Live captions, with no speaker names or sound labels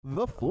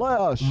The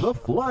Flash,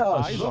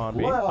 Eye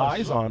zombie,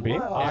 eye zombie,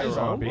 eye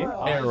zombie,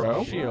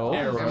 arrow, shield,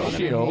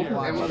 shield.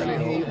 And we're gonna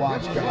hate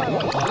watch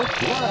God. The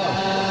Flash.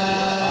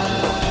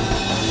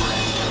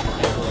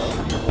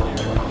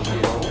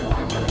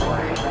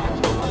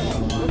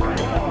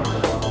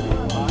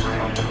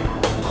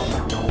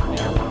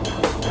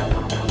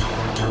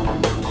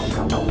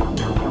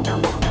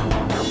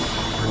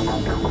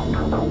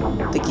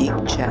 The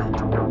Geek Chat.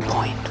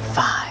 Point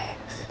 5.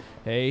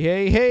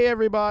 Hey,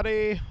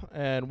 everybody,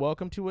 and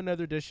welcome to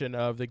another edition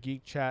of the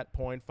Geek Chat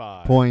Point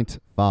 5. Point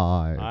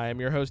 5. I am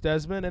your host,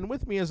 Desmond, and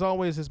with me, as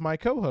always, is my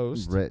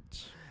co-host,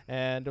 Rich.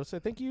 And I'll say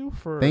thank you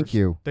for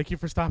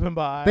stopping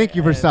by. Thank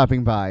you for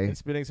stopping by. And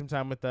spending some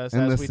time with us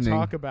and as listening. we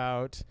talk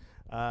about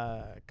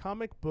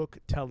comic book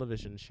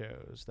television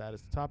shows. That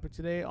is the topic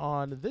today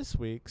on this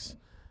week's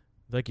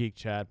The Geek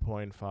Chat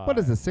Point 5. What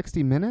is this,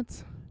 60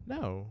 minutes?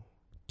 No.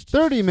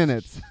 30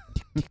 minutes.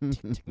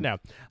 No.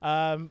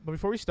 But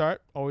before we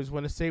start, always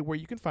want to say where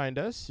you can find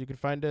us. You can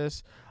find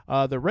us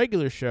the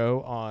regular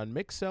show on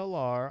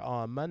MixLR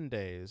on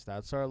Mondays.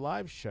 That's our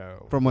live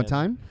show. From what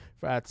time?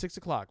 At 6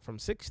 o'clock, from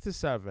 6 to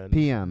 7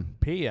 p.m.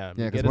 p.m.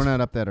 Yeah, because we're not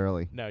up that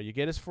early. No, you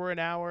get us for an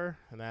hour,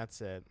 and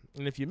that's it.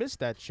 And if you missed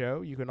that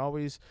show, you can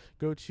always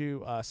go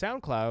to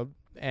SoundCloud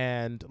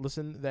and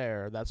listen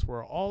there. That's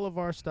where all of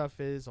our stuff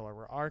is, all of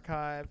our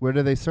archive. Where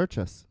do they search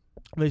us?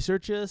 They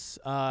search us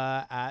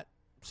at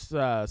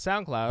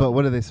SoundCloud. But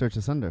what do they search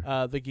us under?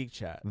 The Geek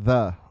Chat.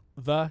 The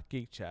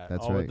Geek Chat.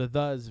 That's right. The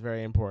is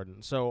very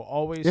important. So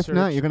always If search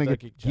not, you're going to the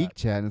get Geek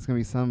Chat, and it's going to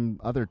be some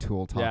other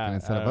tool talking Yeah,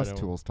 instead I of us don't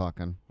know. tools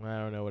talking. I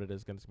don't know what it is.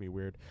 It's going to be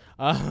weird.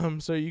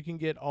 So you can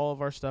get all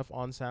of our stuff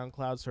on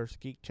SoundCloud. Search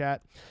Geek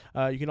Chat.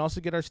 You can also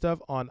get our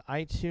stuff on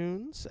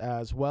iTunes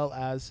as well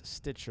as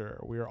Stitcher.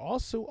 We are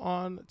also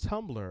on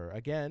Tumblr.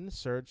 Again,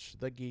 search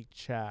the Geek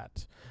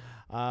Chat.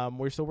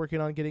 We're still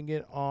working on getting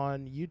it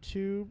on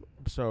YouTube,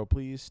 so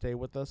please stay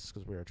with us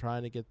because we are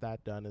trying to get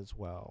that done as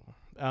well.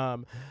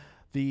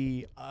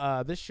 This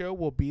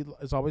show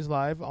is always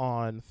live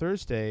on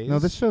Thursdays. No,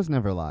 this show's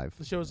never live.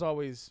 The show is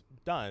always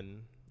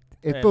done.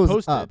 It and goes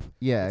posted. up.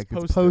 Yeah, It's it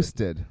gets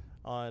posted.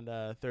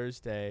 On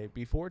Thursday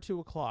before 2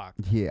 o'clock.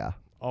 Yeah.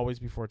 Always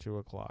before 2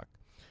 o'clock.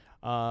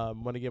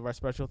 Want to give our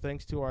special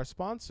thanks to our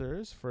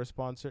sponsors. First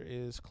sponsor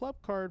is Club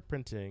Card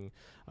Printing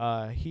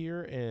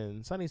here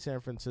in sunny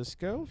San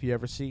Francisco. If you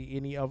ever see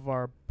any of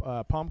our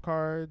palm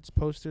cards,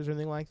 posters, or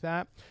anything like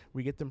that,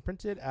 we get them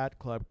printed at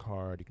Club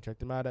Card. You can check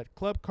them out at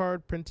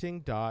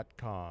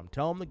clubcardprinting.com.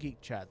 Tell them the Geek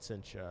Chat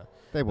sent you.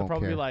 They won't care.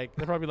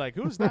 They're probably like,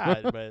 who's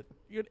that? But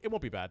it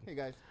won't be bad. Hey,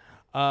 guys.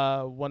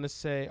 Want to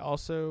say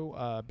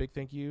also big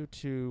thank you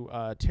to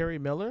Terry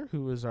Miller,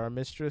 who is our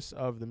mistress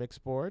of the mix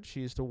board.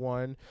 She's the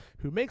one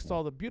who makes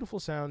all the beautiful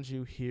sounds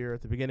you hear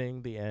at the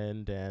beginning, the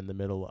end, and the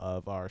middle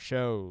of our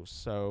shows.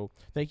 So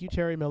thank you,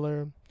 Terry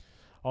Miller.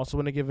 Also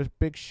want to give a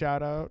big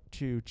shout out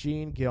to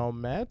Gene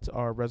Guillemette,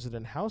 our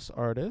resident house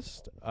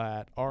artist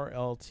at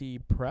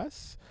RLT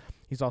Press.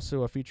 He's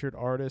also a featured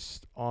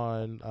artist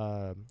on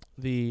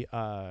the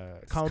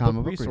comic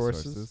book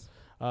resources.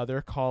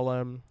 Their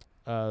column.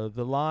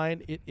 The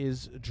line, It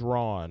Is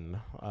Drawn.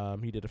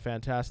 He did a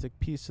fantastic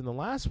piece in the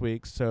last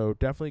week, so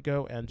definitely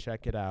go and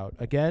check it out.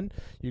 Again,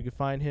 you can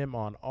find him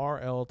on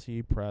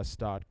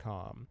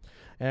rltpress.com.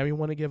 And we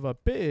want to give a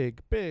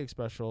big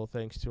special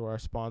thanks to our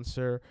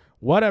sponsor,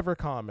 Whatever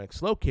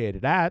Comics,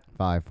 located at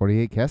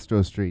 548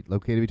 Castro Street,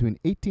 located between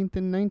 18th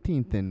and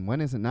 19th. And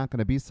when is it not going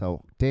to be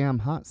so damn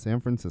hot, San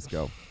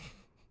Francisco?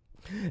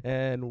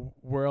 And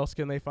where else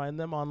can they find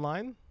them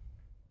online?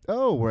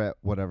 Oh, we're at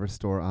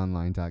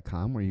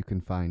whateverstoreonline.com, where you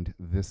can find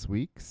this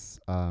week's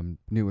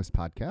newest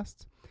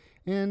podcast.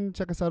 And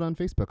check us out on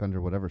Facebook under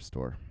Whatever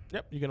Store.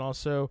 Yep. You can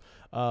also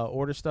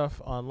order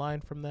stuff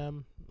online from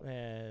them.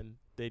 And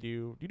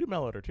you do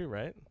mail order too,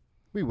 right?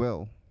 We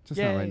will. Just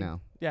not right now.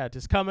 Yeah,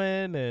 just come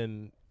in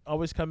and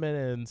always come in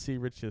and see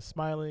Rich's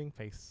smiling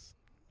face.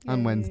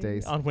 On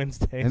Wednesdays. On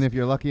Wednesdays. And if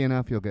you're lucky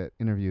enough, you'll get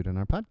interviewed on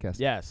our podcast.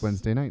 Yes.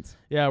 Wednesday nights.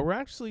 Yeah, we're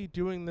actually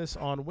doing this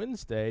on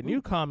Wednesday,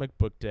 New Comic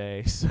Book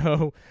Day.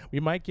 So we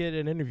might get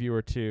an interview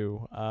or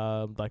two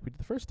like we did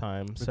the first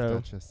time. With the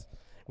Duchess.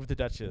 With the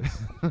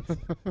Duchess.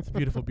 It's a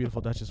beautiful,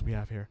 beautiful Duchess we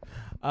have here.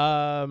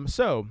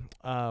 So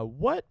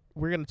what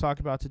we're going to talk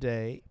about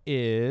today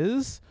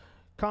is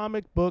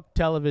comic book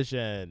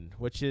television,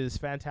 which is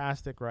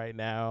fantastic right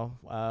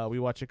now. We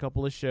watch a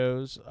couple of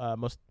shows,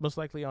 most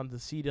likely on the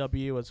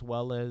CW as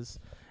well as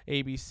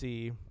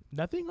ABC.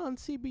 Nothing on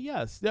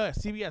CBS. Yeah,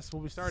 CBS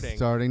will be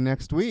starting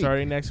next week.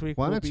 Starting next week.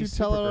 Why don't you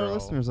tell our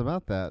listeners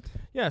about that?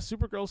 Yeah,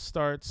 Supergirl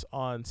starts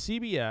on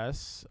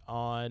CBS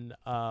on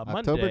Monday,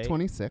 October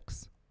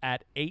 26th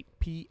at 8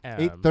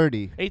 p.m.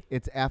 8:30.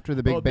 It's after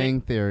the Big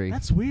Bang Theory.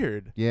 That's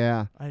weird.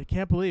 Yeah. I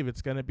can't believe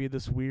it's going to be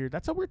this weird.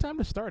 That's a weird time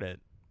to start it.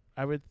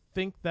 I would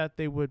think that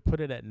they would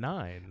put it at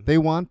 9.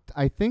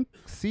 I think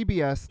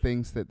CBS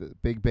thinks that the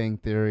Big Bang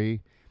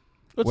Theory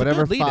It's a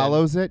whatever good lead-in.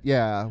 follows it,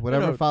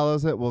 whatever No.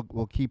 follows it,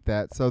 we'll keep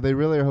that. So they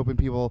really are hoping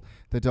people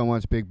that don't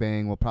watch Big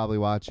Bang will probably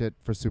watch it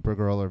for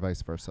Supergirl or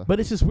vice versa. But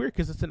it's just weird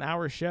because it's an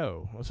hour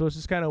show, so it's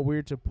just kind of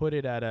weird to put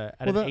it at an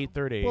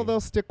 8:30. Well, they'll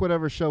stick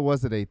whatever show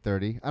was at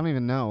 8:30. I don't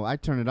even know. I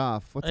turn it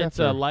off. What's it's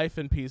after? Life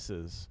in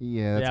Pieces.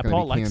 Yeah, that's Yeah, gonna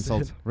Paul be likes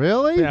canceled. it.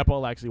 Really? Yeah,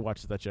 Paul actually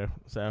watches that show,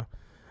 so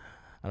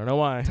I don't know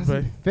why, It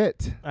doesn't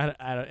fit. but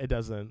it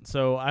doesn't.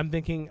 So I'm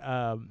thinking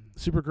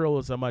Supergirl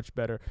is a much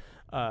better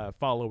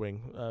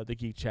following the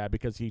Geek Chat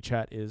because Geek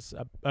Chat is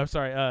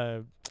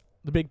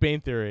the Big Bang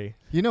Theory.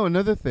 You know,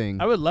 another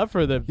thing. I would love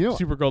for the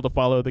Supergirl to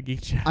follow the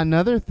Geek Chat.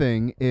 Another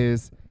thing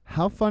is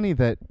how funny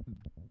that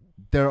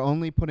they're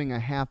only putting a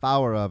half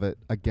hour of it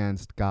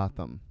against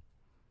Gotham.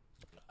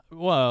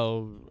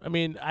 Well, I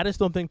mean, I just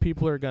don't think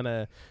people are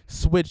gonna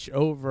switch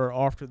over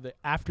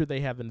after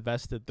they have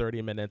invested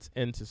 30 minutes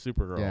into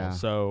Supergirl. Yeah.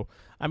 So,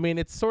 I mean,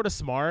 it's sort of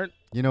smart.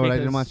 You know what I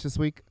didn't because- watch this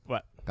week?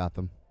 What?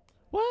 Gotham.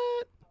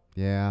 What?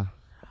 Yeah.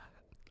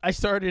 I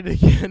started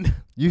again.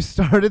 You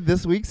started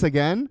this week's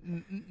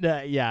again?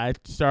 Yeah, I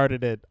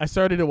started it. I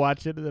started to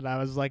watch it, and then I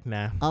was like,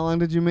 nah. How long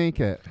did you make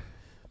it?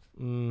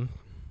 Did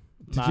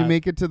you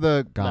make it to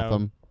the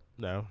Gotham?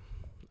 No.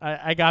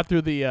 I got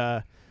through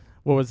the,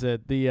 what was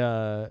it?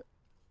 The,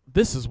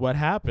 this is what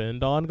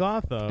happened on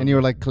Gotham. And you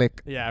were like,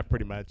 click. Yeah,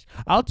 pretty much.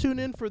 I'll tune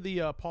in for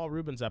the Paul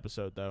Rubens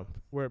episode, though,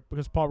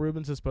 because Paul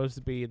Rubens is supposed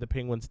to be the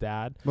Penguin's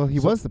dad. Well, he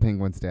was the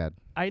Penguin's dad.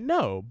 I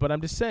know, but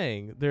I'm just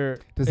saying.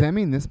 Does that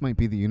mean this might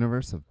be the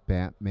universe of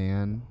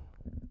Batman?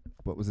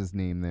 What was his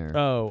name there?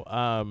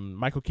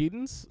 Michael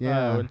Keaton's?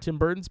 Yeah. And Tim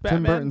Burton's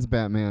Batman? Tim Burton's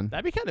Batman.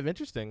 That'd be kind of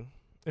interesting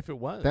if it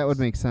was. That would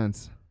make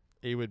sense.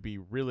 It would be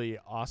really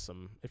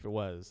awesome if it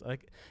was.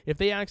 Like, if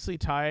they actually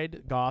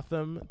tied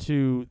Gotham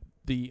to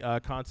the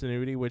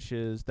continuity, which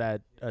is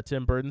that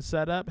Tim Burton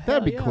setup.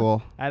 That'd be hell yeah.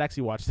 cool. I'd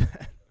actually watch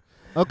that.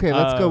 Okay,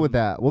 let's go with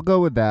that. We'll go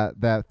with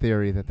that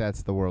theory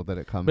that's the world that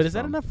it comes from. But is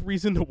that enough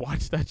reason to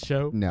watch that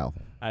show? No.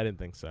 I didn't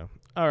think so.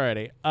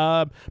 Alrighty.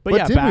 But What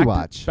yeah, did we back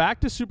watch? back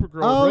to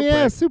Supergirl. Oh, real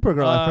yeah, quick.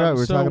 Supergirl. I forgot we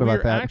were talking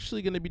about that. So we're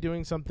actually going to be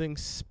doing something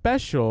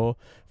special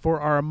for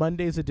our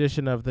Monday's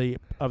edition of the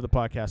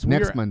podcast.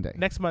 Next Monday.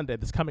 Next Monday,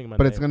 this coming Monday.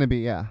 But it's going to be,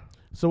 yeah.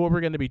 So what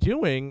we're going to be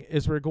doing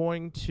is we're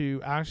going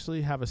to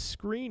actually have a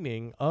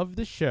screening of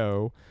the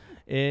show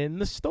in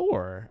the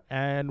store,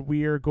 and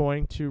we are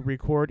going to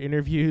record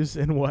interviews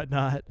and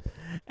whatnot,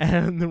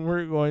 and then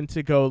we're going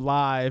to go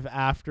live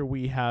after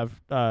we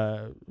have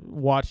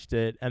watched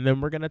it, and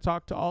then we're going to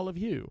talk to all of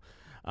you.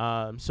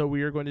 So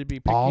we are going to be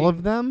picking All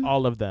of them?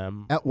 all of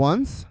them At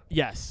once?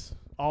 Yes.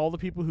 All the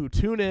people who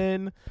tune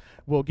in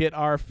will get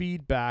our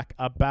feedback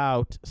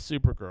about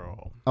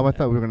Supergirl. Oh, I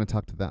thought we were going to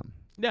talk to them.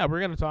 Yeah,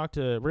 we're gonna talk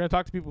to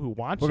people who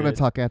watch it. We're going to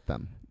talk at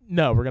them.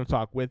 No, we're gonna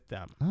talk with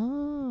them.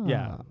 Oh.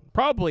 Yeah,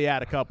 probably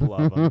at a couple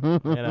of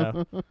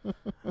them.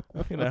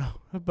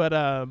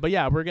 But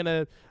yeah, we're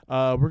gonna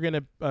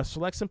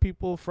select some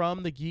people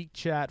from the Geek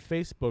Chat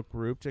Facebook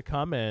group to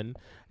come in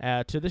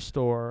to the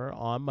store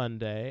on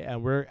Monday,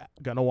 and we're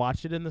gonna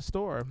watch it in the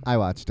store. I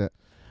watched it.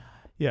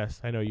 Yes,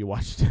 I know you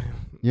watched it.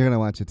 You're going to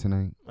watch it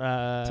tonight.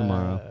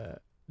 Tomorrow.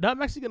 No,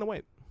 I'm actually gonna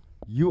wait.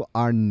 You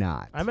are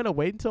not. I'm gonna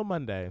wait until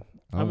Monday.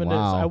 Oh,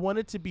 wow. I want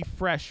it to be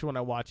fresh when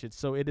I watch it,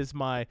 so it is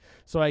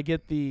so I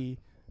get the.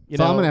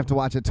 So I'm going to have to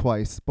watch it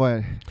twice,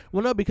 but.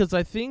 Well, no, because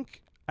I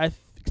think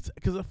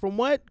because from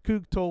what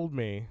Kook told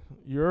me,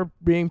 you're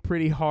being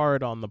pretty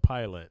hard on the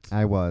pilot.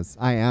 I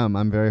am.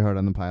 I'm very hard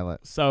on the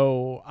pilot.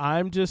 So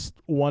I'm just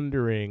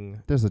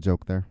wondering. There's a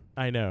joke there.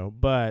 I know,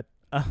 but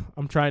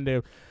I'm trying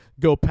to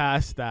go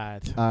past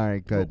that. All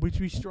right, good. Which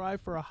we strive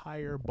for a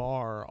higher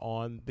bar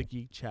on the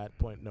Geek Chat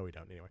point. No, we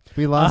don't. Anyway,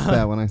 We lost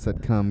that when I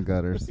said cum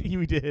gutters.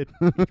 we did.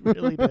 We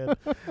really did.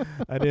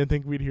 I didn't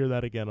think we'd hear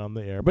that again on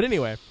the air. But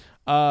anyway,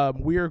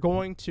 we are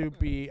going to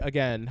be,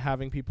 again,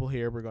 having people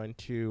here. We're going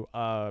to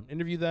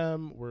interview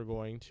them. We're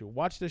going to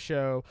watch the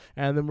show.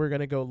 And then we're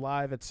going to go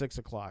live at 6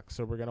 o'clock.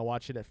 So we're going to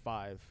watch it at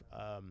 5.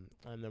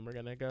 And then we're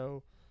going to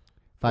go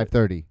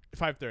 5:30.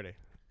 5:30.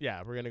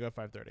 Yeah, we're going to go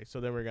 5:30. So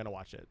then we're going to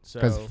watch it. So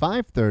Because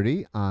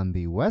 5:30 on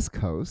the West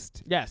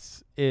Coast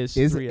yes, is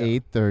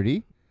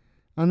 8:30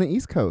 on the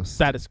East Coast.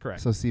 That is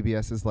correct. So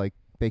CBS is like,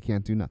 they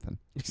can't do nothing.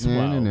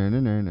 Well,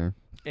 No.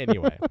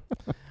 anyway.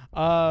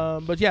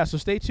 But yeah, so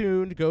stay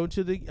tuned. Go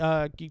to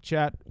the Geek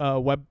Chat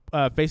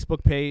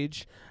Facebook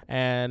page,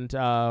 and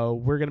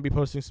we're going to be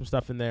posting some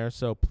stuff in there,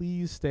 so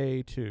please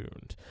stay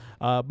tuned.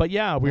 But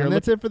yeah, And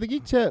that's it for the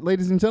Geek Chat,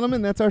 ladies and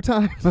gentlemen. That's our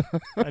time.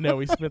 I know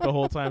we spent the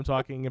whole time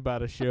talking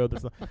about a show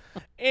that's not.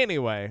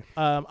 Anyway,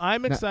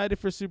 I'm excited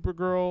for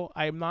Supergirl.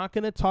 I'm not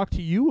going to talk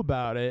to you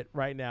about it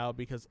right now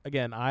because,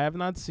 again, I have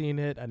not seen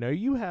it. I know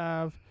you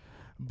have,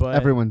 but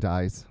Everyone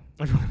dies.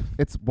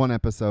 It's one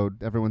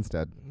episode. Everyone's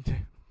dead.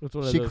 It's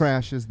one of She those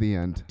crashes, the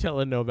end.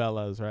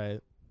 telenovelas,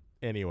 right?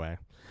 Anyway,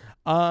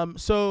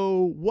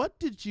 so what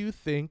did you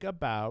think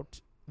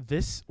about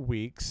this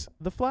week's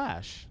The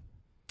Flash?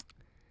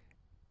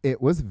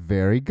 It was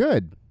very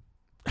good.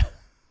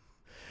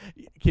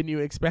 Can you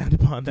expand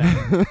upon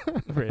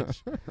that,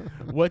 Rich?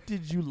 What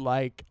did you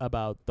like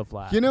about The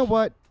Flash? You know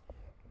what?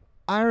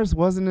 Iris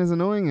wasn't as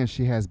annoying as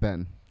she has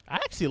been. I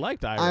actually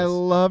liked Iris. I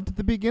loved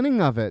the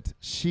beginning of it.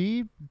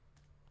 She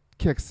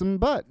kicked some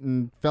butt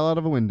and fell out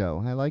of a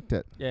window. I liked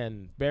it.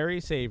 And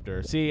Barry saved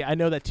her. See, I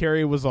know that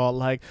Terry was all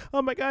like,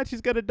 "Oh my God, she's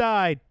gonna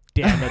die."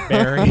 Damn it,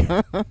 Barry.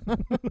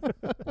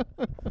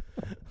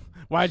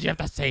 Why'd you have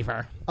to save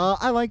her?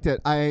 I liked it.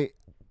 I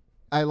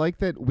like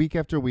that week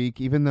after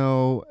week, even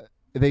though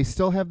they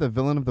still have the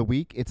villain of the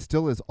week, it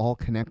still is all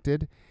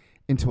connected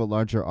into a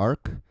larger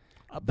arc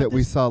that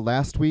we saw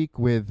last week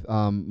with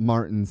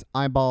Martin's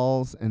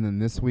eyeballs, and then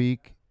this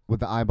week with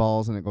the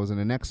eyeballs, and it goes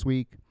into next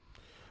week.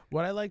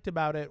 What I liked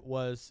about it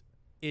was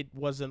it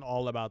wasn't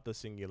all about the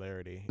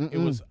singularity. Mm-mm. It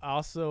was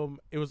also,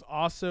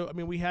 I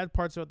mean, we had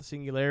parts about the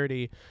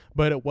singularity,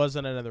 but it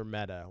wasn't another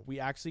meta. We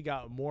actually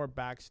got more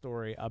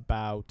backstory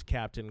about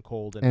Captain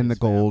Cold and the his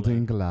Golden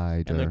family.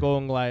 Glider. And the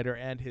Golden Glider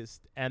and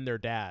their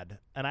dad.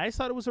 And I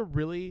thought it was a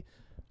really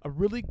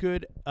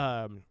good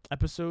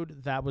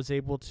episode that was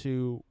able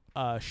to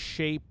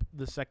shape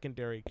the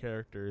secondary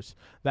characters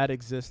that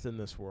exist in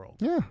this world.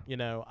 Yeah. You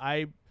know,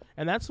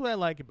 and that's what I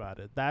like about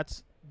it.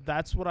 That's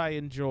what I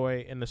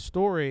enjoy in the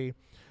story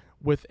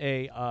with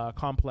a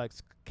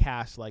complex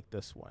cast like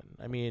this one.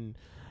 I mean,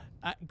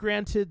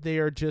 granted, they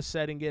are just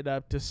setting it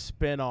up to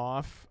spin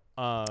off.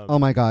 Oh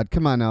my God!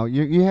 Come on now,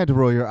 you had to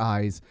roll your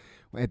eyes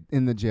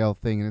in the jail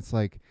thing, and it's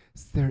like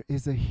there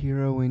is a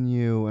hero in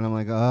you, and I'm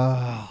like,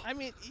 oh. I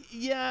mean,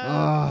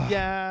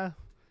 yeah.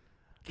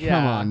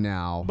 Come on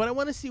now. But I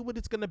want to see what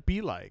it's going to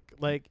be like.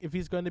 Like, if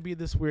he's going to be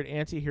this weird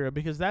anti-hero,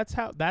 because that's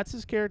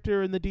his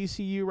character in the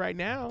DCU right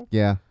now.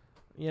 Yeah.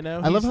 You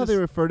know, I love how they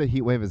refer to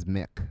Heatwave as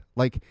Mick.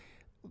 Like,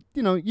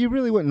 you know, you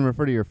really wouldn't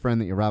refer to your friend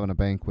that you're robbing a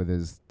bank with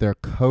as their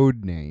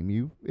code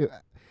name.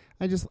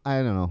 I don't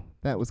know.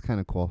 That was kind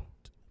of cool.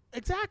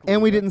 Exactly.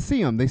 And we didn't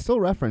see him. They still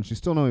referenced. You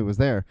still know he was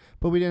there,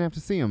 but we didn't have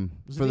to see him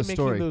for the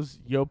story. Making those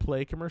Yo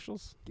Play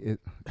commercials?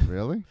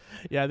 Really?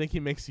 Yeah, I think he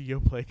makes Yo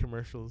Play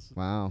commercials.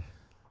 Wow.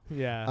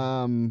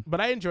 Yeah.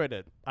 But I enjoyed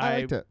it.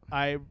 I liked it.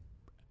 I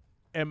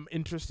am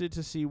interested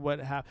to see what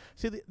happens.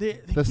 See,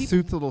 the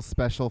suit's little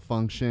special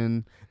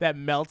function that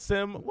melts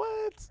him.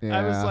 What?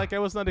 Yeah. I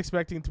was not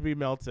expecting to be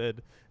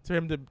melted. To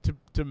him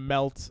to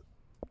melt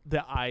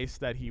the ice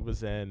that he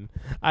was in.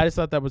 I just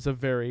thought that was a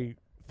very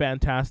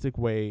fantastic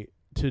way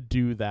to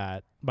do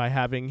that by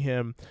having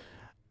him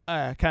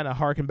kind of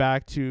harken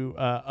back to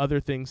other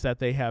things that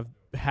they have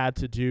had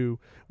to do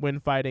when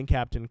fighting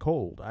Captain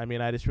Cold. I mean,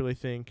 I just really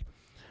think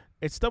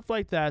it's stuff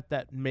like that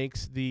that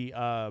makes gives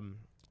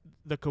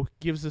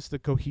us the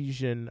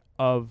cohesion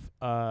of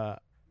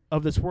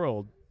this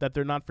world, that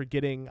they're not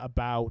forgetting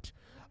about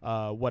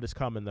what has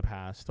come in the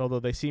past, although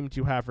they seem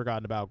to have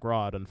forgotten about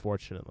Grodd,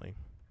 unfortunately.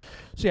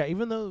 So yeah,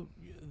 even though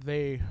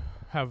they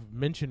have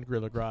mentioned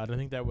Gorilla Grodd,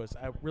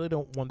 I really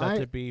don't want that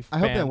to be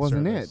fan I hope that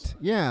wasn't service. it.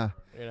 Yeah.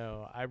 You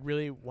know, I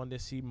really wanted to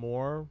see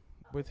more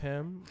with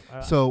him.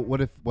 So what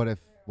if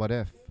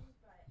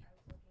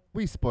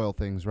we spoil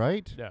things,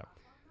 right? Yeah.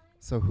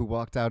 So who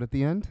walked out at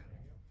the end?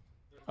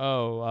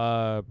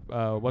 Oh,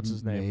 what's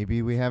his name?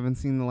 Maybe we haven't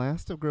seen the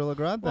last of Gorilla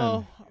Grodd then.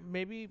 Well,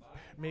 maybe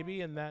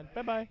in that.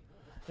 Bye-bye.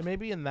 And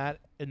maybe in that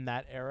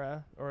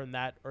era, or in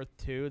that Earth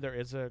 2, there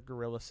is a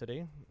Gorilla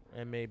City,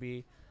 and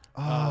maybe.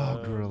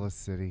 Gorilla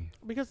City.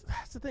 Because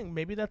that's the thing.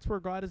 Maybe that's where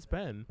God has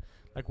been.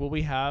 Like, will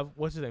we have,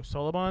 what's his name?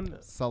 Solomon?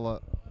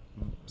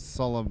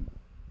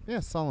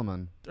 Yeah,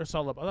 Solomon. Or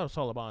Solomon. I thought it was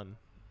Solomon.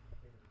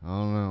 I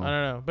don't know. I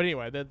don't know. But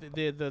anyway,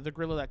 the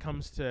gorilla that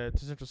comes to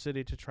Central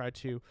City to try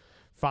to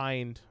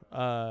find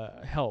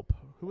help.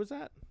 Who was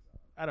that?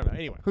 I don't know.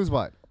 Anyway. Who's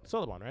what?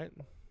 Solomon, right?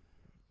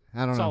 I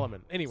don't know.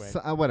 Solomon. Anyway.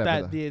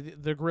 Whatever.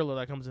 The gorilla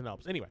that comes and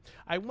helps. Anyway,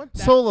 I want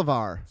that.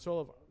 Solivar.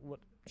 What?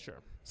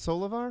 Sure.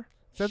 Solivar?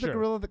 Is that the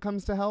gorilla that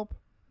comes to help?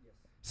 Yes.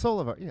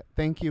 Solivar. Yeah.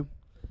 Thank you.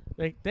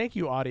 Thank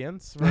you,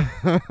 audience, for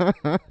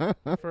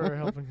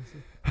helping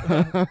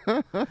us.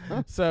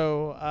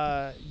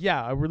 So,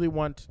 yeah, I really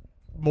want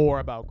more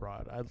about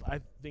Grodd. I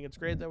think it's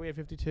great that we have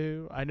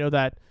 52. I know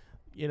that,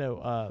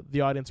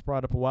 the audience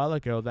brought up a while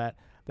ago that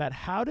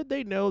how did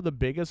they know the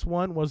biggest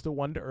one was the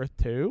one to Earth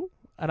 2?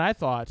 And I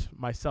thought,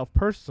 myself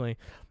personally,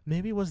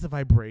 maybe it was the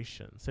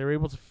vibrations. They were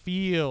able to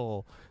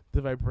feel the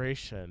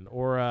vibration.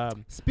 Or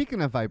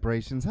speaking of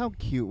vibrations, how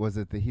cute was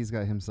it that he's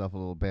got himself a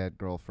little bad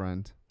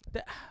girlfriend?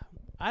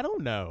 I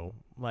don't know.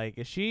 Like,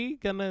 is she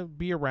gonna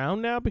be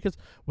around now? Because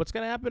what's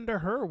gonna happen to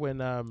her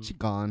when she's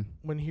gone,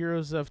 when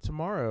Heroes of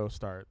Tomorrow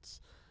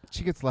starts?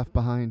 She gets left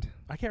behind.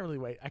 I can't really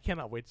wait. I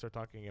cannot wait to start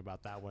talking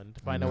about that one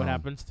to find out what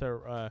happens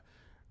to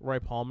Roy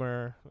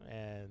Palmer.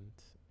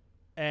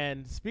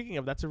 And speaking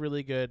of, that's a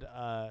really good.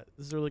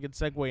 This is a really good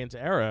segue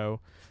into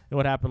Arrow and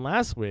what happened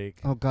last week.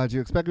 Oh God, you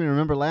expect me to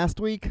remember last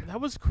week? That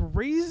was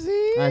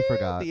crazy. I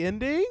forgot the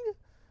ending.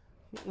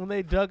 When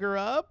they dug her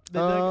up. They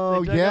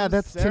dug up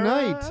that's Sarah.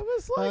 tonight. I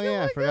was like,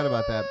 I forgot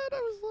about that. I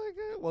was like,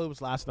 well, it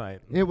was last night.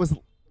 It was.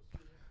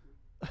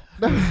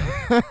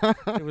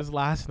 It was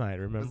last night,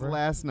 It remember? was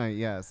last night,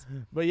 yes.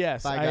 But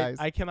yes, Bye, guys.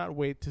 I cannot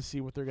wait to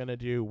see what they're gonna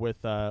do with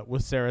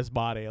Sarah's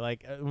body.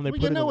 Like when they Well,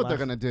 put you it know in what they're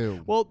last- going to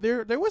do. Well,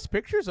 there was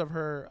pictures of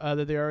her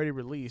that they already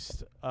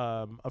released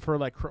of her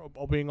like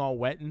being all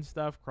wet and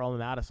stuff,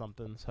 crawling out of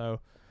something. So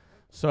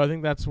I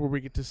think that's where we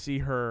get to see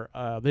her.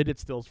 They did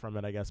stills from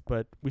it, I guess,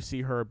 but we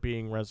see her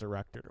being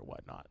resurrected or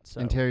whatnot. So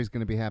And Terry's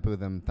going to be happy with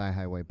them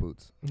thigh-high white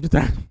boots.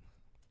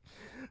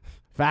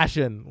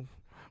 Fashion.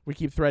 We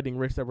keep threatening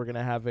Rich that we're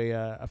gonna have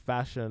a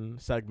fashion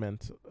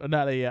segment.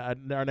 Not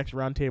our next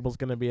roundtable is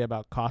gonna be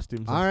about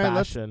costumes All and right,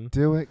 fashion. let's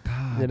do it.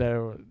 God. You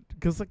know,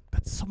 because like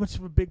that's so much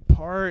of a big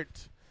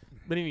part.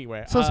 But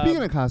anyway, So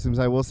speaking of costumes,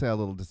 I will say I'm a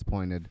little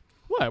disappointed.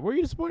 what were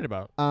you disappointed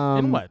about?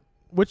 In what?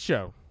 Which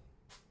show?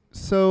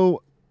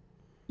 So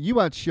you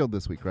watched S.H.I.E.L.D.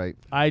 this week, right?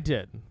 I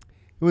did.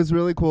 It was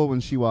really cool when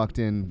she walked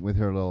in with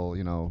her little,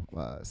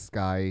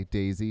 Sky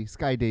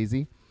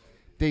Daisy.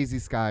 Daisy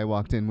Sky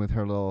walked in with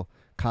her little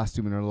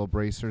costume and her little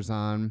bracers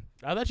on.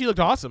 I thought she looked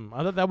awesome.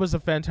 I thought that was a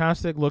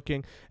fantastic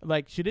looking.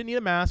 Like she didn't need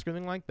a mask or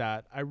anything like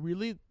that. I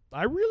really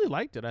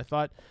liked it. I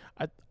thought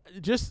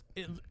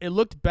it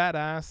looked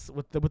badass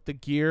with the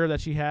gear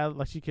that she had.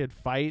 Like she could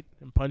fight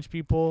and punch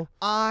people.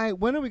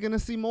 When are we going to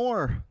see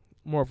more?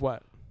 More of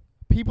what?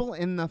 People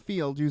in the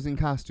field using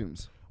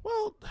costumes.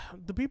 Well,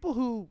 the people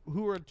who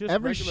are just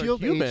Every regular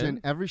S.H.I.E.L.D. human,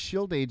 agent, every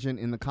S.H.I.E.L.D. agent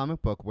in the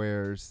comic book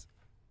wears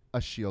a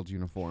S.H.I.E.L.D.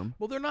 uniform.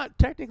 well, they're not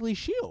technically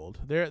S.H.I.E.L.D.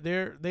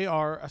 They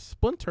are a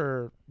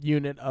splinter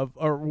unit of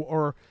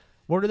or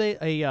what are they?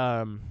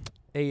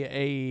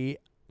 A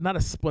not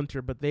a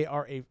splinter, but they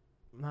are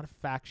not a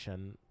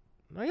faction.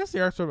 I guess they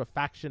are sort of a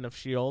faction of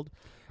S.H.I.E.L.D.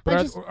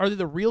 But are they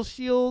the real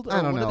S.H.I.E.L.D.?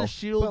 I don't what know. Are the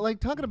S.H.I.E.L.D.? But like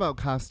talking about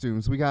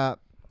costumes, we got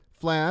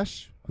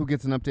Flash, who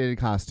gets an updated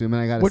costume,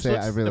 and I gotta Which say,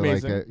 looks I really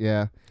amazing. like it.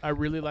 Yeah. I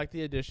really like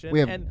the addition. We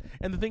have- and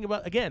the thing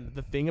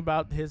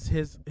about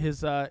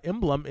his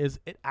emblem is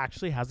it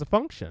actually has a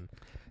function.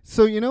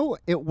 So,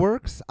 it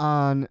works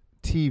on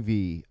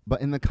TV,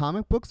 but in the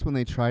comic books, when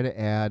they try to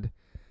add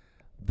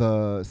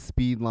the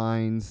speed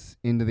lines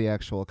into the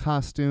actual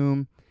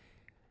costume,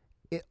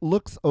 it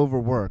looks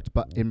overworked,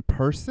 but in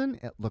person,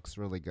 it looks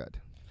really good.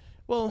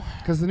 Well,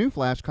 Because the new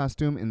Flash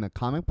costume in the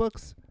comic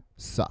books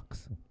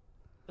sucks.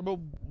 but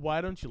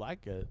why don't you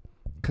like it?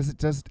 Because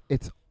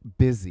it's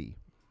busy.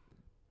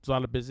 It's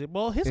not a busy.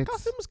 Well, his It's-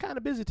 costume was kind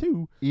of busy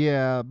too.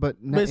 Yeah, but,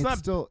 it's not-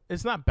 still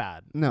It's not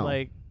bad. No.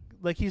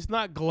 Like he's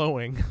not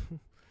glowing,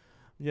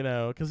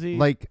 because he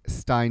like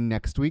Stein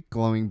next week,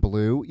 glowing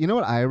blue. You know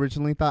what I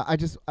originally thought?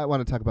 I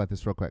want to talk about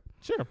this real quick.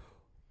 sure.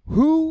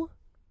 Who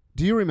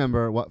do you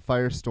remember what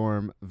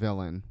Firestorm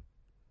villain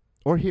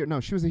or here?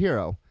 No, she was a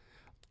hero.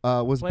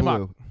 Was Flamehawk.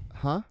 blue,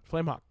 huh?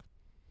 Flamehawk,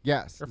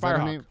 Yes. Or Is that her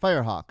Firehawk. name?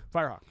 Firehawk.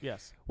 Firehawk.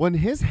 Yes. When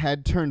his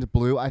head turned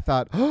blue, I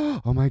thought,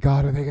 oh my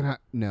God, are they gonna?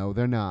 No,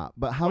 they're not.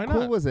 But how Why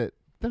cool not? was it?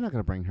 They're not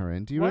gonna bring her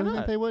in. Do you Why really not?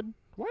 think they would?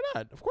 Why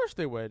not? Of course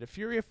they would. A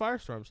Fury of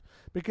Firestorms.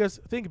 Because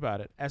think about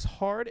it. As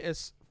hard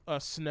as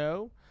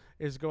Snow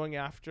is going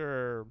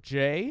after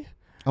Jay,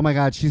 Oh my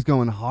God, she's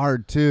going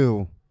hard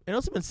too. and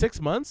it's been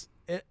 6 months.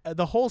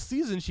 The whole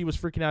season she was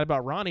freaking out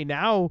about Ronnie.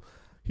 Now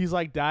he's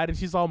like died and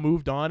she's all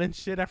moved on and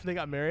shit after they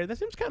got married. That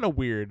seems kind of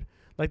weird.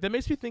 Like that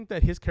makes me think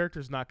that his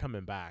character's not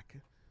coming back.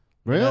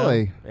 You know?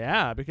 Really?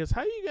 Yeah, because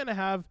how are you gonna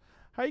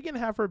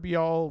have her be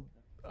all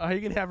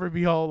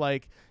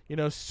like,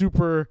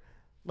 super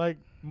like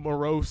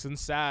morose and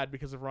sad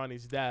because of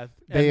Ronnie's death?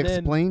 They And then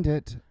explained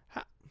it.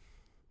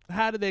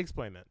 how did they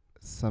explain it?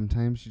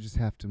 Sometimes you just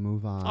have to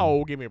move on.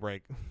 Oh, give me a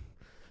break.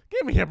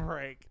 Give me a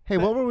break. Hey,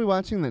 what were we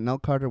watching that Nell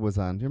Carter was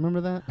on? Do you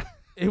remember that?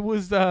 It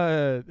was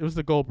the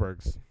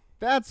Goldbergs.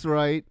 That's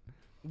right.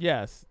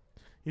 Yes.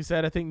 He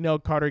said, I think Nell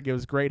Carter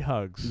gives great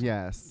hugs.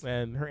 Yes.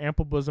 And her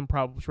ample bosom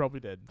probably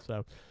did.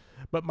 So,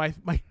 but my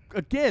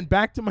again,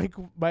 back to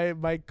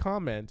my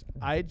comment,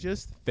 I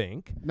just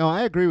think No,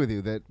 I agree with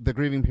you that the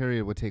grieving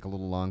period would take a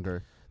little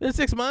longer. in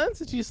 6 months,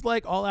 and she's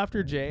like all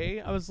after Jay.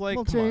 I was like,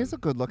 Well, come Jay on. is a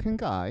good-looking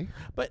guy.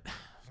 But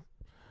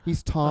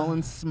He's tall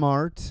and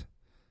smart,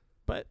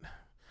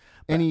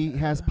 and he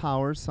has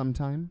powers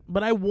sometime.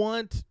 But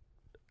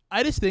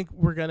I just think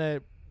we're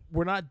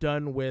not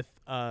done with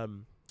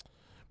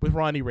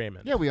Ronnie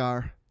Raymond. Yeah, we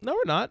are. No,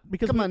 we're not,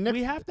 because Come on,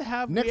 we have to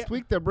have Next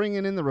week they're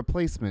bringing in the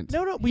replacement.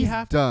 No, we He's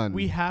have done.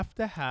 We have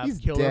to have He's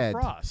Killer dead.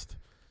 Frost.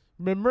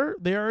 Remember,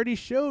 they already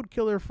showed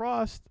Killer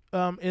Frost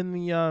in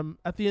the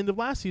at the end of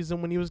last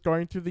season when he was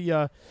going through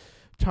the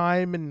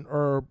time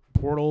or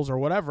portals or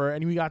whatever,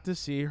 and we got to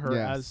see her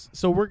Yes.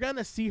 so we're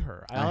gonna see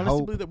her. I honestly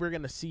hope. believe that we're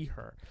gonna see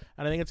her,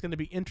 and I think it's gonna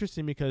be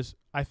interesting because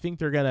I think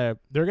they're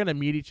gonna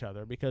meet each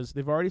other because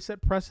they've already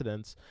set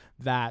precedents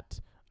that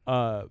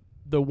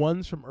the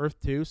ones from Earth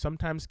 2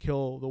 sometimes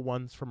kill the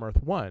ones from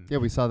Earth 1. Yeah,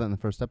 we saw that in the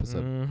first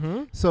episode.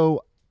 Mm-hmm.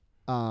 So,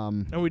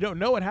 And we don't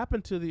know what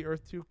happened to the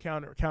Earth 2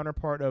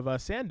 counterpart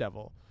of Sand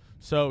Devil.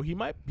 So he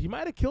might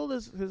have killed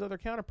his other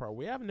counterpart.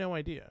 We have no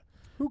idea.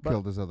 who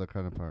killed his other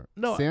counterpart?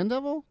 No, Sand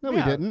Devil? No,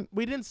 Yeah, we didn't.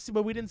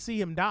 We didn't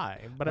see him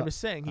die. But I'm just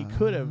saying he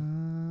could have.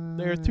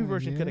 The Earth 2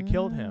 version could have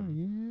killed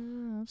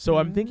him. So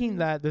I'm thinking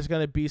that there's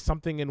going to be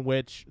something in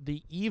which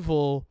the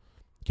evil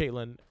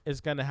Caitlyn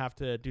is going to have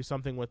to do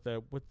something with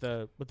the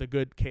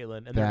good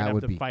Caitlyn, and they're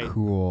going to have to fight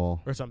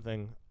cool or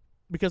something.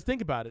 Because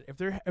think about it,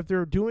 if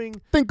they're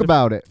doing think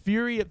about it.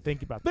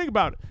 Think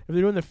about it. If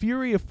they're doing the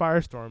Fury of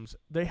Firestorms,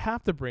 they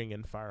have to bring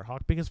in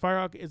Firehawk because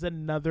Firehawk is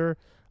another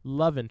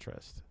love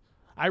interest.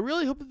 I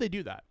really hope that they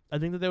do that. I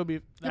think that would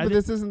be. Yeah, but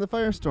this isn't the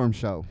Firestorm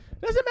show.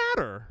 Doesn't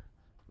matter.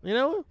 You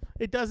know,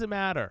 it doesn't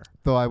matter.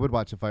 Though I would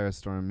watch a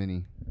Firestorm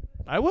mini.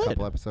 I would.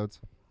 Couple episodes.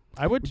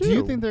 I would too. Do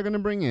you think they're going to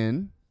bring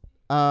in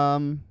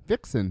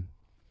Vixen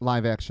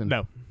live action?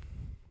 No.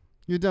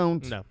 You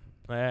don't? No.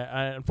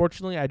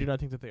 Unfortunately, I do not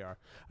think that they are.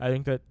 I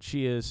think that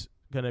she is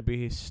going to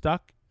be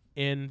stuck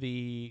in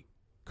the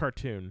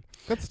cartoon.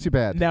 That's too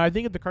bad. Now, I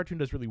think if the cartoon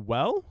does really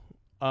well,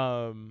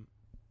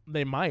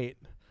 they might.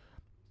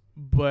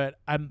 But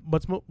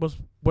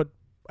what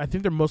I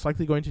think they're most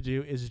likely going to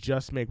do is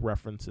just make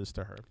references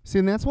to her. See,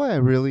 and that's why I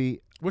really...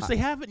 Which they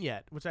haven't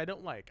yet, which I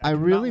don't like. I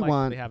really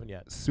want they haven't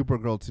yet.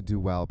 Supergirl to do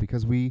well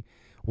because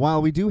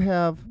while we do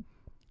have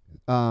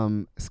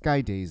Sky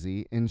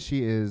Daisy, and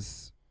she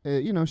is...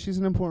 she's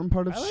an important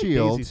part of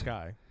S.H.I.E.L.D. Daisy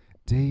Sky.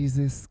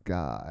 Daisy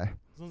Sky.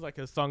 Sounds like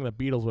a song the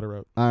Beatles would have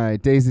wrote. All right,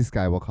 Daisy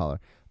Sky, we'll call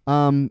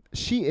her.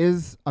 She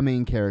is a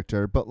main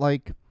character, but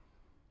like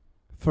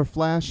for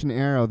Flash and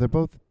Arrow,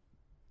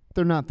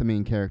 they're not the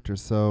main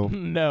characters. So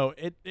no,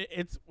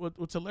 it's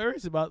what's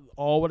hilarious about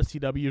all what a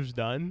CW's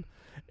done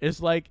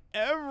is like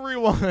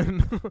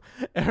everyone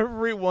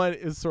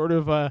is sort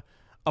of a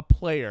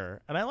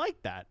player, and I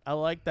like that. I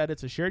like that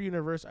it's a shared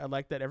universe. I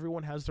like that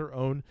everyone has their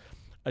own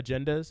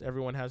agendas.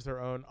 Everyone has their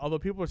own, although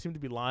people seem to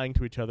be lying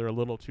to each other a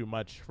little too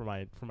much for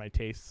my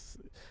tastes.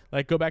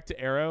 Like go back to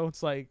Arrow,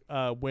 it's like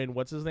when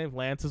what's his name,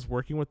 Lance is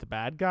working with the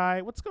bad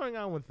guy. What's going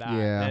on with that?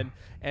 Yeah.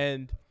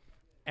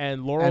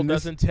 And Laurel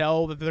doesn't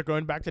tell that they're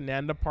going back to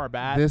Nanda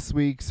Parbat. This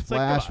week's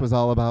Flash was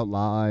all about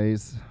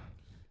lies.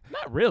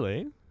 Not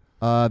really.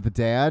 The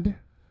dad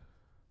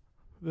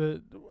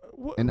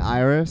and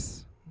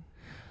Iris.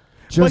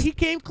 But he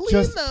came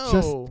clean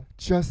though.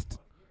 Just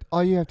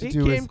all you have to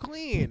do is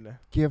clean.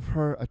 Give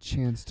her a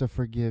chance to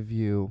forgive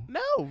you.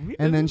 No.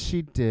 And then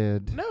she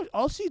did. No,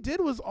 all she did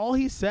was all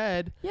he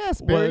said. Yes,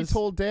 Barry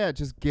told Dad,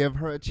 just give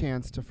her a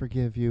chance to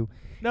forgive you.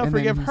 No, and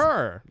forgive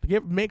her.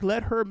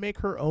 Let her make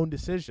her own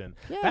decision.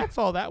 Yeah. That's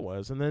all that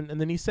was. And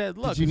then he said,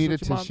 look. Did you need a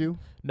tissue?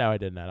 No, I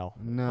didn't at all.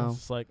 No. I was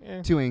just like,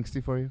 Too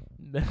angsty for you?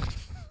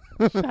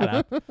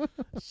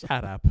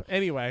 Shut up.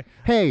 Anyway.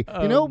 Hey,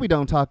 you know what we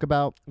don't talk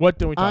about? What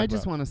do we talk about? I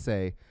just want to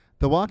say,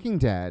 The Walking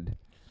Dead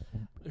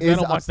is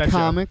a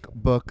comic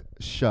book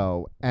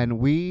show, and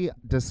we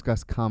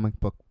discuss comic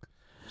book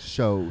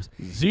shows.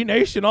 Z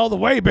Nation all the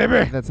way,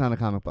 baby. That's not a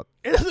comic book.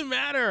 It doesn't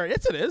matter.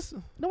 Yes, it is.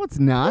 No, it's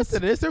not. Yes,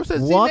 it is. There was a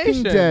Walking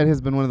Z Nation. Dead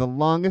has been one of the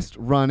longest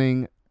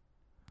running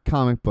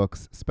comic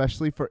books,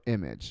 especially for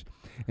Image,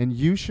 and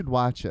you should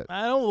watch it.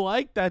 I don't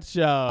like that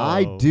show.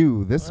 I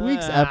do. This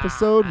week's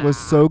episode was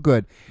so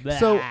good.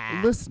 So,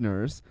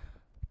 listeners,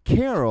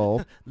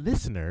 Carol,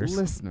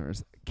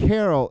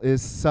 Carol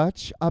is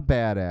such a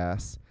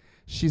badass.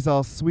 She's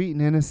all sweet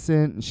and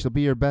innocent, and she'll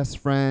be your best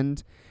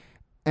friend,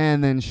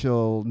 and then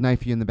she'll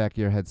knife you in the back of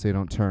your head so you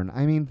don't turn.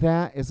 I mean,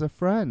 that is a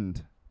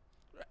friend.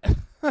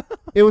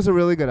 It was a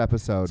really good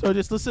episode. So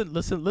just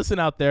listen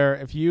out there.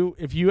 If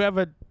you have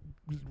a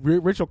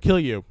Rich will kill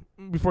you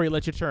before he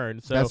lets you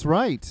turn. So that's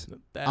right.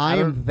 I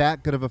am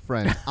that good of a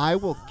friend. I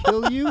will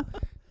kill you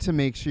to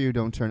make sure you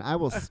don't turn. I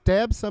will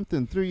stab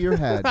something through your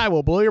head. I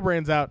will blow your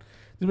brains out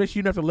to make sure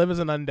you don't have to live as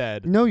an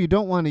undead. No, you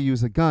don't want to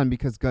use a gun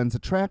because guns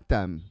attract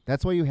them.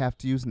 That's why you have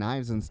to use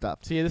knives and stuff.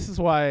 See, this is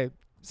why.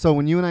 So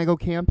when you and I go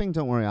camping,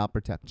 don't worry, I'll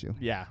protect you.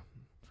 Yeah.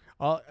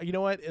 You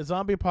know what? A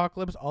zombie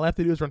apocalypse, all I have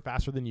to do is run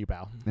faster than you,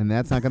 pal. And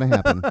that's not going to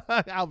happen.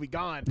 I'll be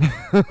gone.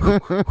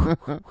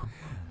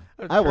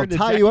 I will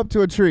tie you up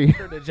to a tree.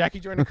 Turn to Jackie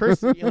Joyner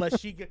Kersey unless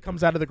she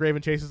comes out of the grave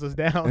and chases us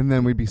down. And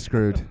then we'd be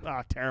screwed.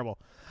 Terrible.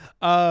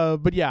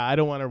 But yeah, I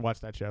don't want to watch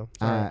that show.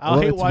 I'll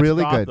hate watching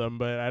really Gotham,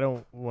 but I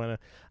don't want to.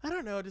 I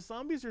don't know. The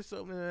zombies are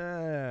so.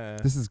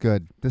 This is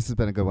good. This has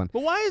been a good one.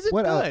 But why is it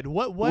good?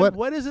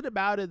 What is it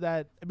about it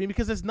that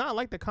because it's not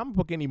like the comic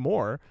book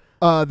anymore.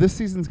 This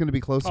season's going to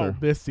be closer. Oh,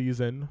 this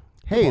season.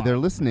 Hey, they're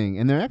listening,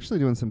 and they're actually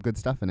doing some good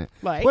stuff in it.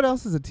 Like what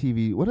else is a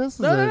TV? What else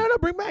is No,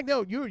 bring back.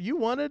 No, you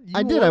wanted.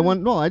 I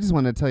just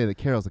wanted to tell you that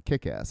Carol's a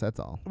kick-ass. That's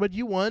all. But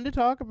you wanted to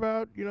talk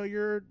about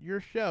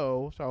your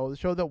show, so the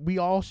show that we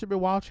all should be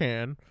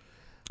watching.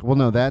 Well,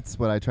 no, that's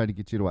what I tried to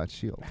get you to watch.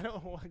 S.H.I.E.L.D. I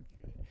don't want.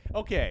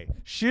 Okay,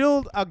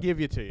 S.H.I.E.L.D. I'll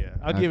give it to you.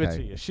 Give it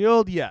to you.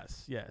 S.H.I.E.L.D.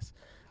 Yes.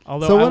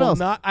 Although so what else?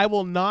 I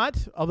will not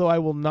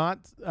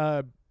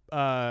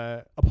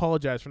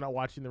apologize for not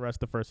watching the rest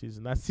of the first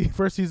season. That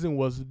first season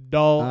was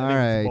dull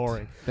and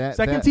boring.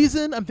 Second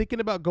season, I'm thinking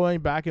about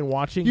going back and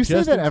watching. You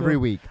say that every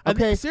week.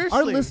 Okay, seriously.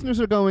 Our listeners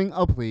are going,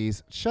 oh,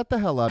 please, shut the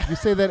hell up. You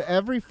say that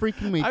every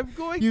freaking week. I'm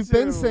going You've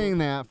been saying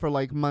that for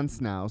like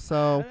months now.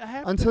 So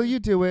until you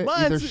do it,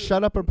 either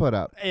shut up or put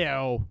up.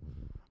 Ew,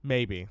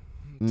 maybe.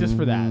 Just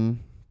for that.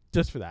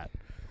 Just for that.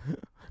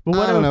 But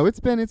I don't know. It's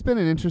been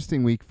an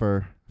interesting week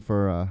for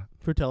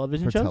for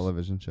television for shows.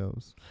 television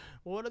shows.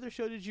 Well, what other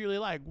show did you really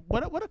like?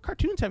 What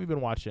cartoons have you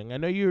been watching? I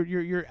know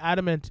you're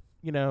adamant,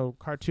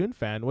 cartoon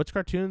fan. Which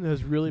cartoon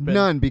has really been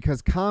None,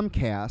 because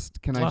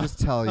Comcast, can I just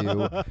tell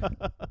you,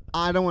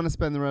 I don't want to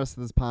spend the rest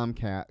of this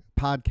podcast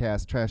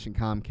trashing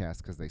Comcast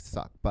because they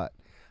suck. But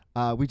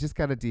we just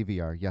got a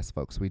DVR. Yes,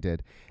 folks, we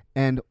did.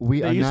 And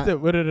we They are used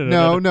not.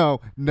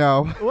 to,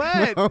 No.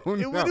 What? No, it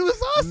no,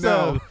 was awesome.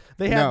 no,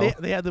 they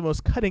had the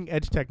most cutting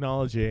edge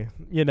technology,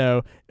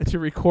 to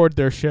record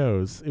their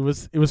shows. It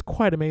was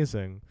quite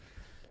amazing.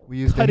 We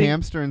used Cutting- a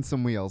hamster and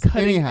some wheels.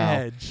 Cutting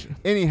edge.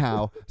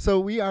 Anyhow, so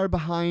we are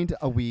behind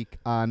a week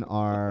on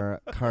our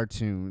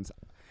cartoons.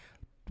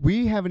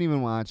 We haven't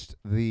even watched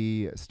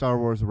the Star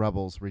Wars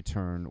Rebels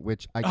Return,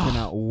 which I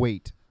cannot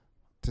wait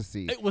to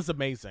see. It was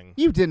amazing.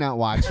 You did not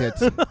watch it.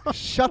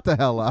 Shut the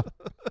hell up.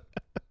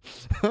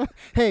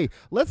 Hey,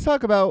 let's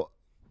talk about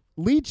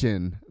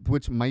Legion,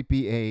 which might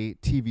be a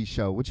TV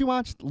show. Would you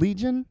watch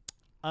Legion?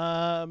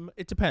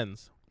 It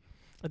depends.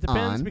 It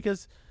depends On?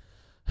 because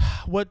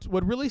what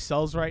really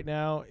sells right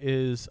now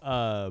is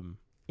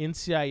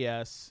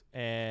NCIS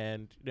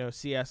and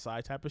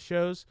CSI type of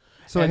shows.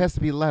 So it And- has to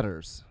be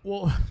letters.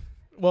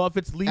 Well, if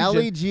it's Legion,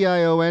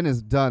 Legion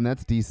is done.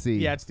 That's DC.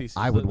 yeah, it's DC.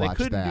 I So would they watch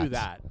couldn't do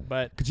that. that,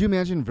 but Could you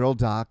imagine Vril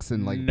Dox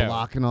and No.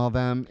 blocking all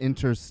them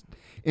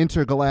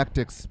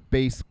intergalactic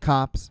space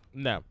cops?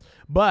 no.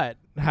 But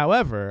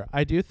however,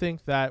 I do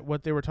think that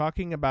what they were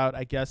talking about,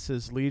 I guess,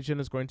 is Legion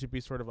is going to be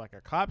sort of like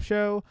a cop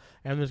show,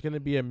 and there's going to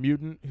be a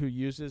mutant who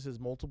uses his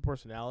multiple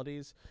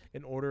personalities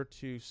in order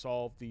to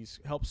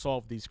help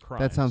solve these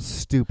crimes. That sounds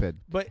stupid.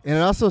 But And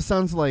it also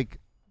sounds like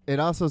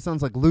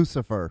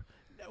Lucifer.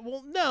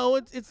 well, no,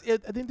 I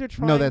think they're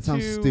trying. No, that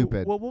sounds to,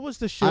 stupid. Well, what was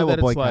the show I will that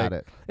it's boycott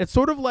like? it. It's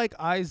sort of like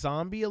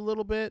iZombie a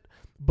little bit,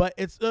 but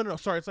it's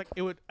sorry. It's like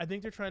it would. I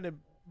think they're trying to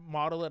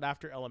model it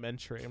after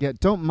Elementary. Yeah,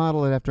 don't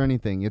model it after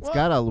anything. It's Well-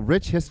 got a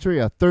rich history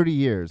of 30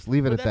 years.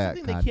 Leave it But at that's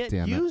that. the thing, God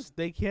damn it.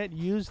 They can't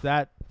use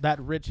that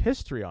rich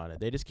history on it.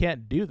 They just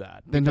can't do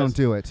that. Then don't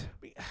do it.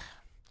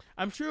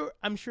 I'm sure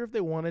if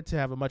they wanted to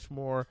have a much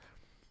more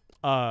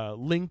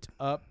linked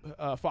up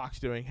Fox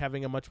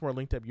having a much more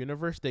linked up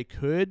universe, they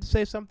could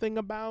say something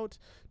about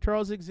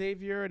Charles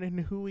Xavier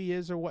and who he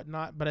is or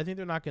whatnot, but I think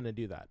they're not going to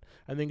do that.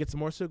 I think it's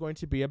more so going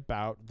to be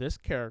about this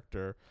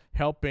character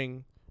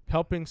helping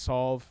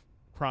solve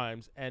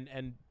crimes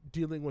and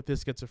dealing with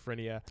this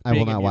schizophrenia. I will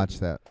being a not mutant. watch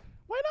that.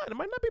 Why not? It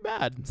might not be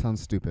bad. It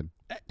sounds stupid.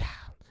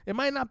 It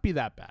might not be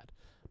that bad,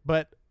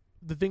 but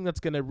the thing that's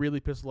going to really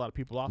piss a lot of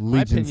people off, in my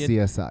Legion opinion,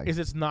 CSI. is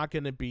it's not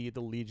going to be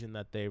the Legion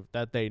that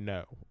they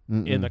know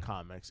Mm-mm. in the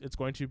comics. It's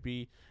going to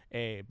be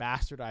a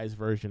bastardized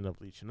version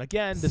of Legion.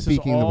 Again, this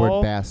Speaking is the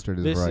all word bastard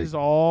is this right. is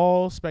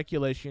all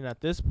speculation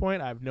at this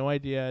point. I have no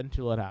idea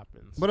until it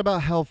happens. What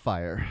about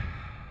Hellfire?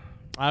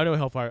 I don't know what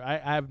Hellfire.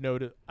 I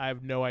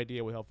have no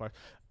idea what Hellfire.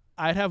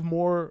 I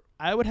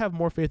would have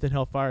more faith in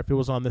Hellfire if it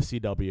was on the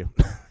CW,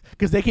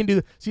 because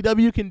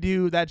CW can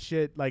do that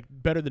shit like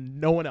better than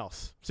no one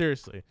else.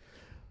 Seriously,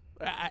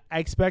 I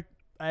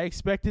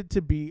expect it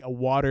to be a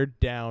watered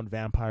down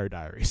Vampire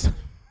Diaries.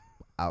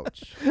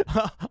 Ouch.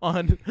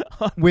 on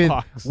with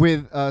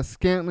Fox.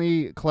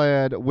 scantily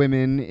clad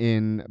women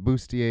in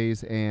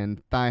bustiers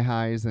and thigh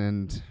highs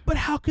and But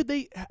how can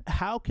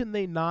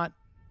they not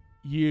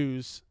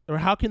use, or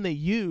how can they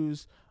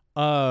use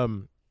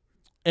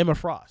Emma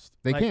Frost?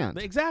 They Like, can't.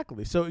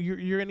 Exactly. So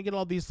you're going to get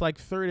all these like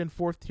third and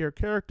fourth tier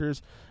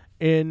characters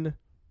in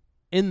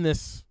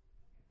this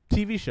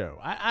TV show.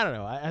 I don't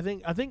know. I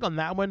think on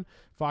that one,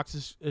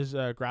 Fox is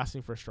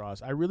grasping for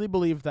straws. I really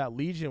believe that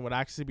Legion would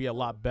actually be a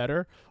lot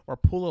better or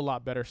pull a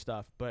lot better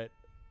stuff. But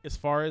as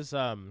far as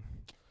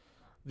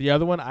the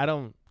other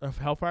one,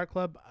 Hellfire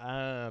Club,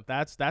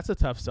 that's a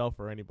tough sell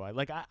for anybody.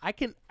 Like I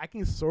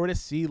can sort of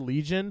see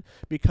Legion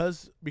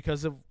because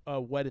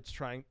of what it's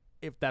trying.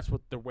 If that's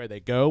where they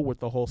go with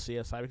the whole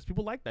CSI, because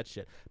people like that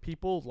shit.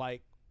 People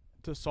like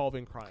to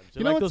solving crimes. They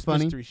You know like what's those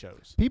funny? mystery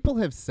shows. people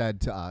have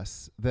said to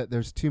us that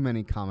there's too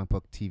many comic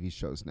book TV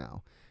shows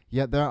now.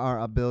 Yet there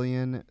are a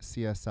billion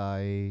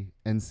CSI,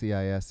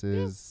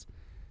 NCISs.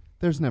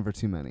 There's never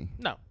too many.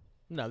 No,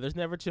 there's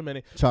never too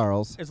many.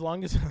 Charles. As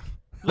long as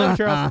love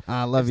Charles.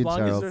 I love you,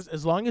 Charles.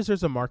 As long as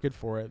there's a market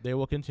for it, they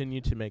will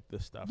continue to make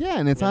this stuff. Yeah,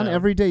 and it's you on know?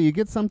 every day. You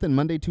get something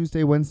Monday,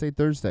 Tuesday, Wednesday,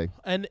 Thursday.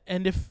 And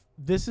if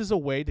this is a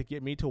way to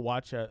get me to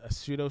watch a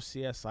pseudo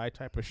CSI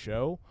type of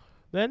show,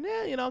 then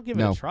I'll give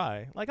it No. a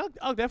try. Like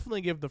I'll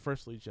definitely give the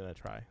first Legion a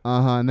try.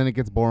 And then it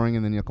gets boring,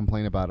 and then you'll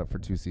complain about it for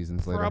 2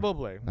 seasons later.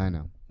 Probably. I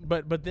know.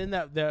 But then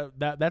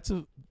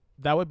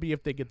that would be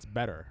if it gets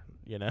better,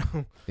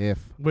 If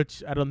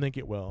which I don't think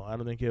it will. I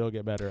don't think it'll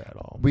get better at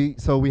all. we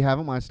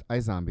haven't watched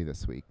iZombie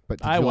this week, but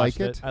did I you watched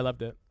like it? I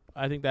loved it.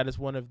 I think that is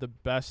one of the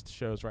best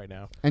shows right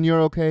now. And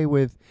you're okay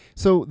with...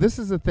 So this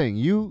is the thing.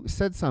 You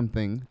said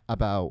something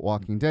about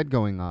Walking Dead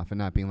going off and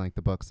not being like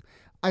the books.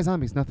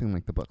 iZombie's nothing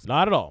like the books.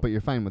 Not at all. But you're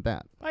fine with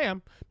that. I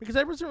am, because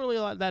I wasn't really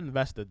that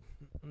invested.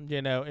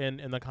 You know,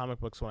 in the comic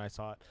books when I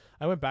saw it.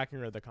 I went back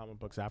and read the comic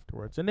books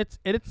afterwards, and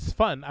it's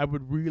fun. I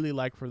would really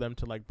like for them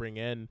to like bring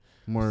in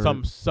More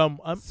some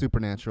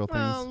supernatural a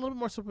things. little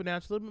more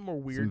supernatural, a little bit more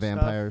weird Some stuff.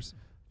 vampires.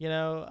 You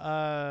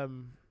know,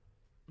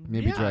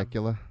 Maybe yeah.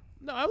 Dracula.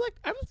 No, I would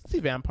see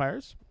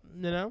vampires.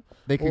 You know,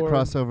 They could Or-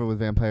 cross over with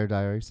Vampire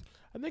Diaries.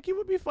 I think it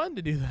would be fun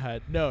to do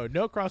that. No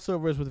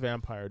crossovers with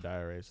Vampire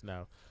Diaries.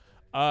 No.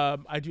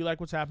 I do like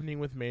what's happening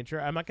with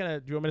Major. I'm not gonna.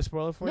 Do you want me to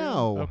spoil it for you?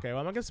 No. Okay. Well,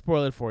 I'm not gonna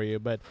spoil it for you,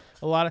 but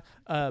a lot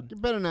of You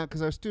better not,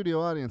 because our studio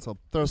audience will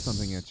throw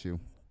something at you.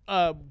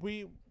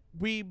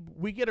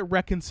 we get a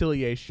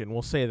reconciliation.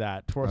 We'll say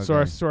that. Okay.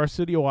 So our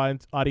studio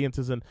audience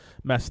isn't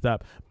messed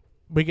up.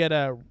 We get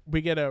a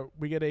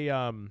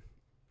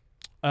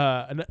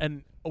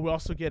and we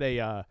also get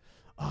a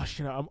oh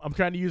shit, I'm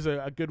trying to use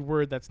a good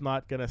word that's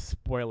not gonna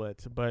spoil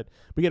it, but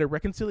we get a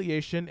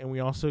reconciliation, and we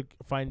also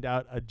find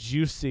out a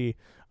juicy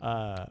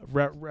I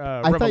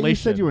revelation. thought you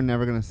said you were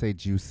never going to say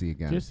juicy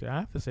again. Juicy. I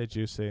have to say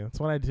juicy. That's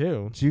what I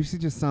do. Juicy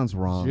just sounds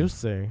wrong.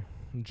 Juicy.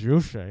 You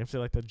have to say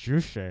like the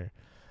juicy.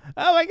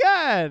 Oh my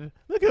God!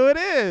 Look who it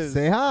is.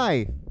 Say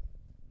hi.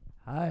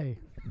 Hi.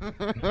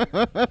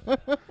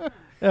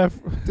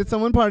 Did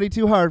someone party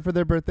too hard for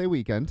their birthday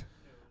weekend?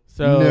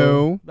 So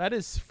No. that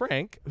is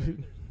Frank.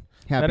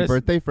 Happy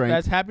birthday, Frank.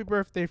 That's happy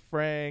birthday,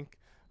 Frank.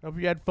 Hope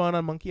you had fun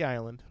on Monkey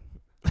Island.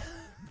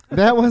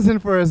 That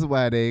wasn't for his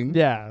wedding.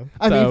 Yeah.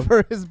 I mean,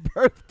 for his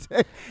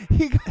birthday.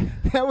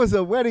 That was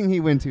a wedding he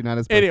went to, not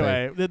his birthday.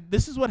 Anyway,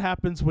 this is what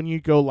happens when you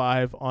go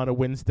live on a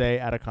Wednesday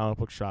at a comic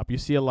book shop. You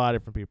see a lot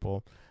of different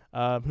people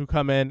who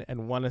come in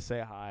and want to say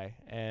hi,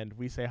 and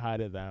we say hi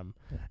to them.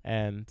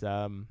 And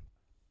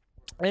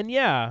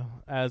yeah,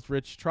 as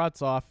Rich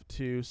trots off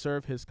to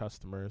serve his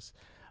customers.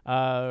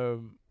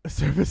 And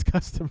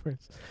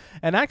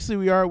actually,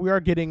 we are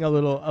getting a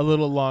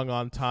little long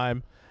on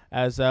time,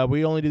 as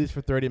we only do these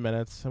for 30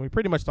 minutes, and we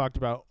pretty much talked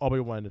about all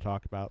we wanted to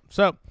talk about.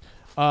 So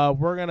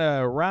we're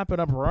gonna wrap it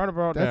up right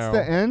about now.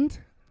 That's the end?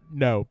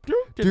 No.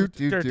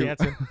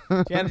 Dancing.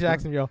 Janet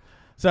Jacksonville.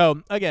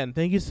 So again,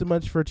 thank you so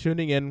much for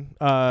tuning in.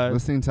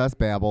 Listening to us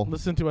babble.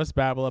 Listen to us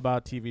babble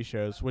about TV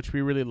shows, which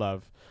we really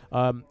love.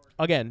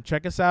 Again,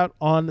 check us out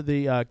on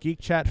the Geek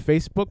Chat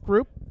Facebook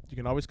group. You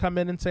can always come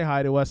in and say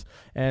hi to us,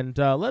 and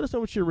let us know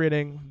what you're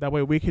reading. That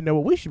way we can know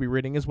what we should be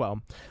reading as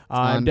well.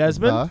 I'm On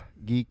Desmond. The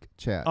Geek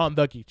Chat. On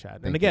the Geek Chat.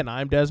 And again,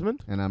 I'm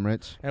Desmond. And I'm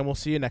Rich. And we'll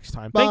see you next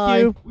time.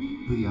 Bye. Thank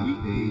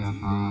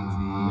you.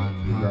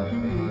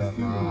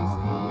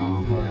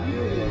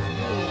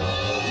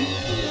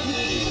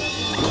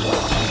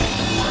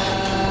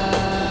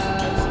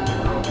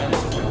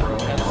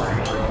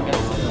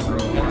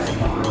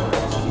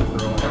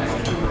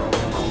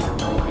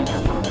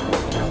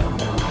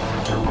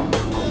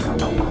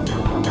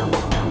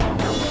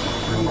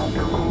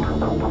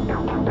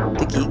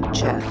 The Geek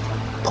Chat.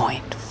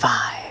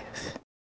 .5